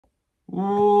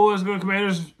What's good,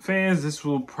 Commanders fans? This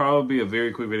will probably be a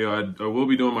very quick video. I will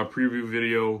be doing my preview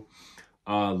video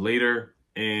later,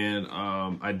 and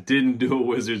I didn't do a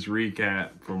Wizards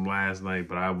recap from last night,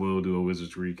 but I will do a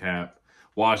Wizards recap,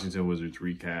 Washington Wizards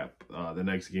recap, the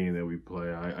next game that we play.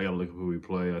 I gotta look at who we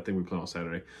play. I think we play on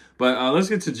Saturday. But let's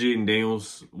get to Jayden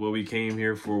Daniels, what we came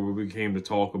here for, what we came to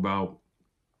talk about.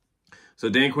 So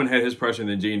Dan Quinn had his presser,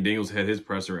 and then Jayden Daniels had his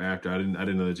presser after. I didn't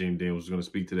know that Jayden Daniels was going to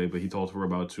speak today, but he talked for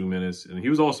about 2 minutes, and he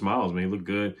was all smiles, man. He looked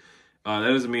good. That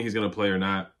doesn't mean he's going to play or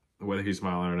not, whether he's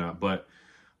smiling or not. But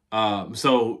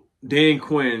so Dan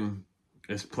Quinn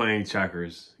is playing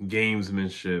checkers,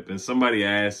 gamesmanship, and somebody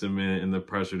asked him in the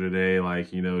presser today,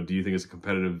 like, you know, do you think it's a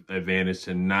competitive advantage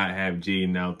to not have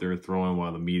Jayden out there throwing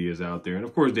while the media's out there? And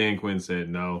of course, Dan Quinn said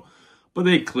no. But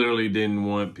they clearly didn't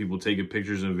want people taking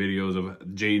pictures and videos of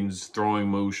Jayden's throwing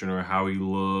motion or how he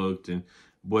looked and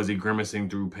was he grimacing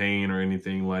through pain or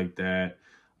anything like that.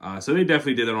 So they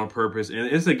definitely did that on purpose. And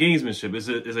it's a gamesmanship.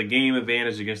 It's a game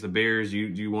advantage against the Bears.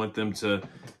 You want them to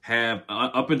have,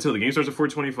 up until the game starts at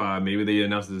 4:25, maybe they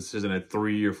announce the decision at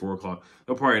 3 or 4 o'clock.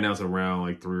 They'll probably announce it around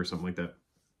like 3 or something like that.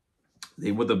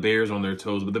 They want the Bears on their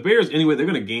toes. But the Bears, anyway, they're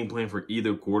going to game plan for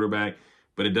either quarterback.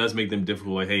 But it does make them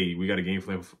difficult. Like, hey, we got a game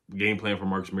plan for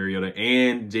Marcus Mariota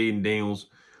and Jayden Daniels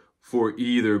for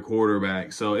either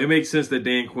quarterback. So it makes sense that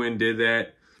Dan Quinn did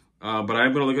that. But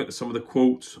I'm going to look at some of the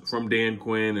quotes from Dan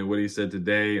Quinn and what he said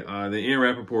today. The Ian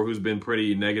Rappaport, who's been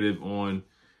pretty negative on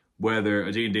whether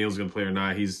Jayden Daniels is going to play or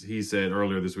not, he said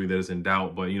earlier this week that it's in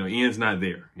doubt. But, you know, Ian's not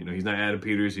there. You know, he's not Adam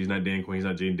Peters. He's not Dan Quinn. He's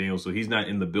not Jayden Daniels. So he's not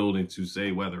in the building to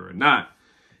say whether or not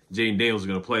Jayden Daniels is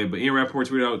going to play. But Ian Rappaport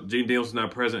tweeted out, Jayden Daniels is not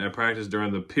present at practice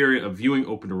during the period of viewing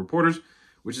open to reporters,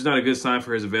 which is not a good sign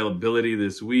for his availability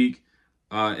this week.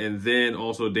 And then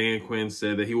also Dan Quinn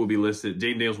said that he will be listed,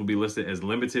 Jayden Daniels will be listed as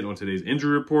limited on today's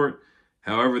injury report.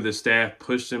 However, the staff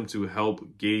pushed him to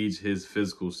help gauge his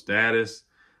physical status.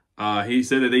 He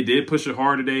said that they did push it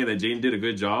hard today and that Jayden did a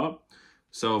good job.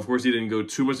 So, of course, he didn't go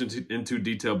too much into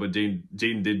detail, but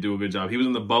Jayden did do a good job. He was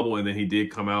in the bubble, and then he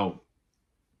did come out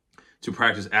to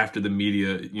practice after the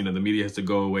media. You know, the media has to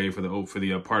go away for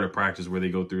the part of practice where they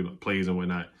go through plays and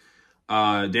whatnot.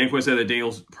 Dan Quinn said that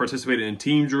Daniels participated in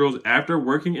team drills after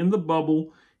working in the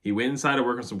bubble. He went inside to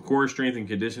work on some core strength and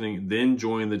conditioning, then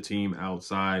joined the team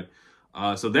outside.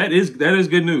 So that is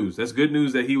good news. That's good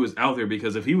news that he was out there,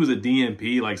 because if he was a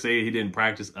DNP, like say he didn't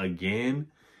practice again,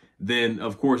 then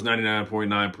of course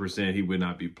 99.9% he would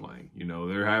not be playing. You know,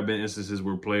 there have been instances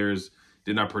where players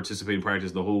did not participate in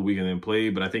practice the whole week and then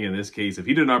played. But I think in this case, if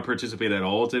he did not participate at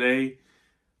all today,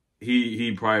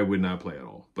 he probably would not play at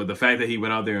all. But the fact that he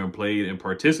went out there and played and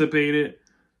participated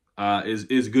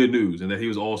is good news. And that he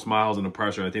was all smiles and the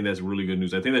pressure, I think that's really good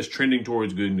news. I think that's trending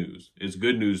towards good news. It's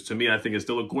good news. To me, I think it's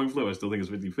still a coin flip. I still think it's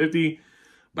 50-50.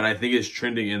 But I think it's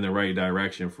trending in the right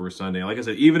direction for Sunday. Like I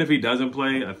said, even if he doesn't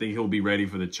play, I think he'll be ready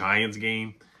for the Giants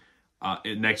game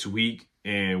next week.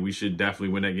 And we should definitely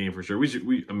win that game for sure.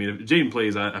 I mean, if Jayden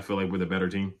plays, I feel like we're the better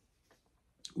team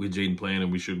with Jayden playing,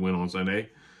 and we should win on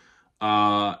Sunday.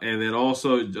 And then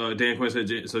also, Dan Quinn said,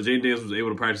 so Jayden Daniels was able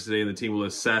to practice today, and the team will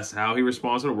assess how he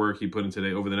responds to the work he put in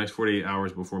today over the next 48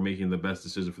 hours before making the best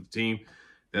decision for the team.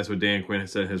 That's what Dan Quinn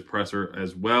said in his presser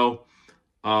as well.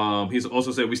 He's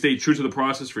also said, we stayed true to the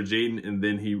process for Jayden, and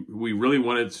then we really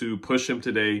wanted to push him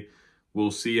today. We'll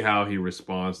see how he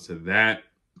responds to that.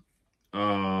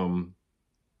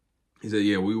 He said,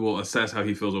 yeah, we will assess how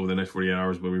he feels over the next 48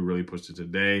 hours, but we really pushed it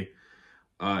today.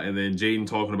 And then Jayden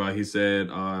talking about, he said,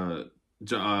 I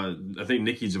think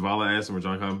Nikki Javala asked him, or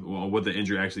John Cobb, what the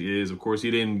injury actually is. Of course, he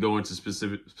didn't go into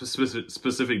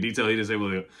specific detail. He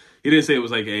didn't say it was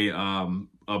like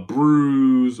a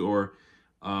bruise or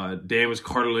damaged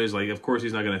cartilage. Like, of course,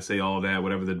 he's not going to say all that,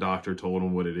 whatever the doctor told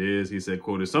him what it is. He said,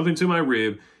 quote, it's something to my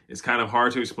rib. It's kind of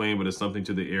hard to explain, but it's something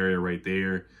to the area right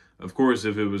there. Of course,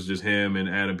 if it was just him and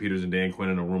Adam Peters and Dan Quinn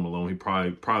in a room alone, he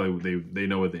probably they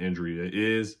know what the injury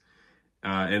is.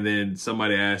 And then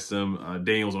somebody asked him,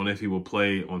 Daniels, on if he will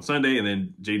play on Sunday. And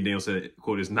then Jayden Daniels said,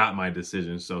 quote, it's not my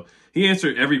decision. So he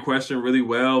answered every question really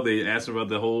well. They asked him about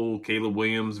the whole Caleb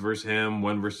Williams versus him,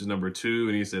 1 versus number 2.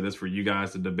 And he said, that's for you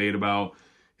guys to debate about.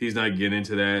 He's not getting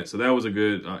into that. So that was a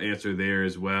good answer there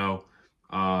as well.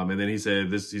 And then he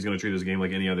said he's going to treat this game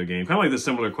like any other game. Kind of like the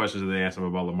similar questions that they asked him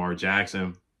about Lamar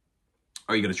Jackson.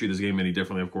 Are you going to treat this game any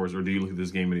differently, of course, or do you look at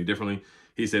this game any differently?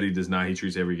 He said he does not. He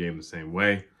treats every game the same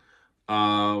way.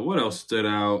 What else stood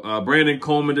out? Brandon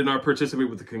Coleman did not participate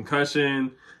with the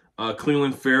concussion.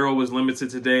 Cleveland Farrell was limited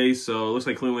today, so it looks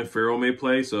like Cleveland Farrell may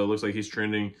play, so it looks like he's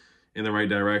trending in the right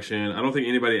direction. I don't think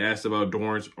anybody asked about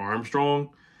Dorrance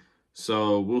Armstrong,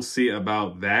 so we'll see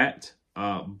about that.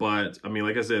 But I mean,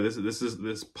 like I said, this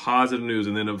is positive news.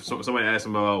 And then if somebody asked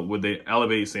him about would they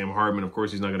elevate Sam Hartman, of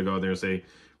course he's not going to go out there and say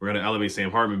we're going to elevate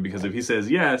Sam Hartman, because if he says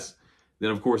yes,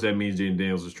 then of course that means Jayden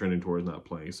Daniels is trending towards not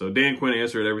playing. So Dan Quinn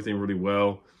answered everything really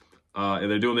well.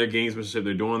 And they're doing their gamesmanship.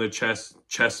 They're doing their chess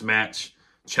match,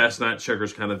 chestnut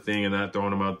checkers kind of thing, and not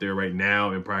throwing him out there right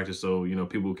now in practice, so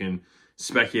people can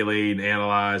speculate and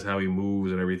analyze how he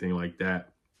moves and everything like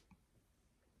that.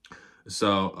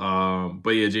 So, but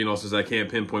yeah, Jayden also says, I can't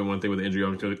pinpoint one thing with the injury.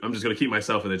 I'm just going to keep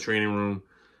myself in the training room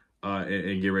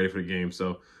and get ready for the game.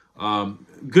 So,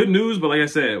 good news, but like I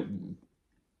said,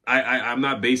 I'm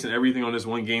not basing everything on this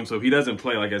one game. So if he doesn't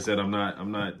play, like I said, I'm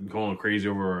not going crazy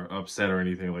over or upset or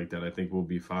anything like that. I think we'll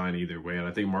be fine either way. And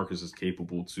I think Marcus is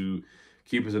capable to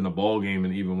keep us in the ball game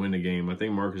and even win the game. I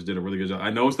think Marcus did a really good job.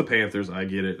 I know it's the Panthers. I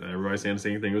get it. Everybody's saying the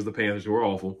same thing. It was the Panthers who were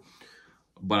awful.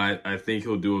 But I think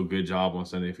he'll do a good job on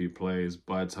Sunday if he plays.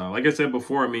 But like I said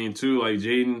before, I mean, too, like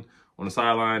Jayden on the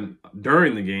sideline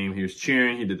during the game, he was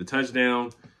cheering. He did the touchdown.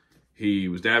 He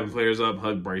was dabbing players up,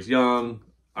 hugged Bryce Young.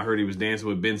 I heard he was dancing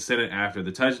with Ben Sinnott after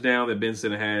the touchdown that Ben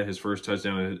Sinnott had, his first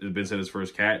touchdown, Ben Sinnott's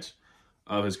first catch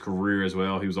of his career as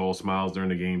well. He was all smiles during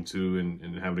the game, too,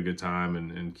 and having a good time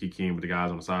and kikiing with the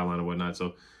guys on the sideline and whatnot.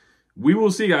 So we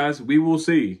will see, guys. We will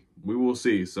see. We will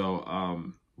see.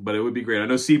 So, but it would be great. I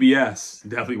know CBS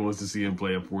definitely wants to see him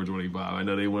play at 425. I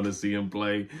know they want to see him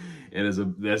play,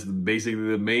 and that's basically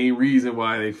the main reason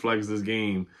why they flex this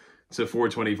game to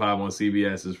 425 on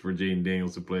CBS is for Jayden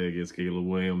Daniels to play against Caleb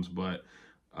Williams. But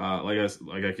like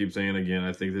I keep saying again,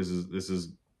 I think this is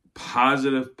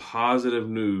positive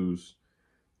news.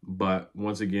 But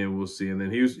once again, we'll see. And then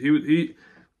he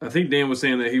I think Dan was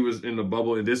saying that he was in the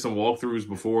bubble and did some walkthroughs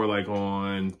before, like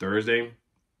on Thursday.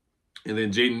 And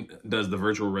then Jayden does the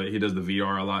he does the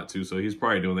VR a lot too, so he's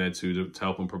probably doing that too to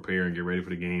help him prepare and get ready for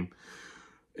the game,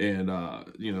 and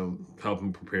help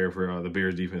him prepare for the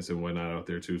Bears defense and whatnot out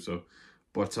there too. So,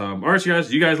 but all right,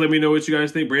 you guys let me know what you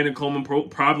guys think. Brandon Coleman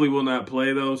probably will not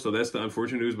play though, so that's the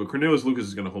unfortunate news. But Cornelius Lucas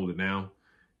is going to hold it down,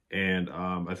 and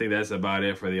I think that's about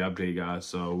it for the update, guys.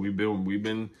 So we've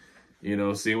been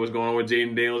seeing what's going on with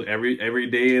Jayden Daniels every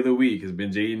day of the week has been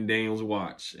Jayden Daniels'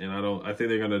 watch. And I think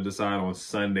they're going to decide on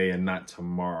Sunday and not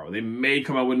tomorrow. They may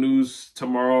come out with news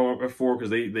tomorrow at 4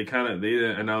 because they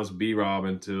didn't announce B-Rob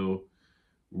until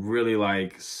really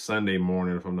like Sunday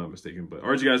morning, if I'm not mistaken. But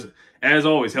all right, you guys, as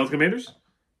always, Health Commanders,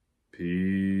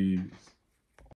 peace.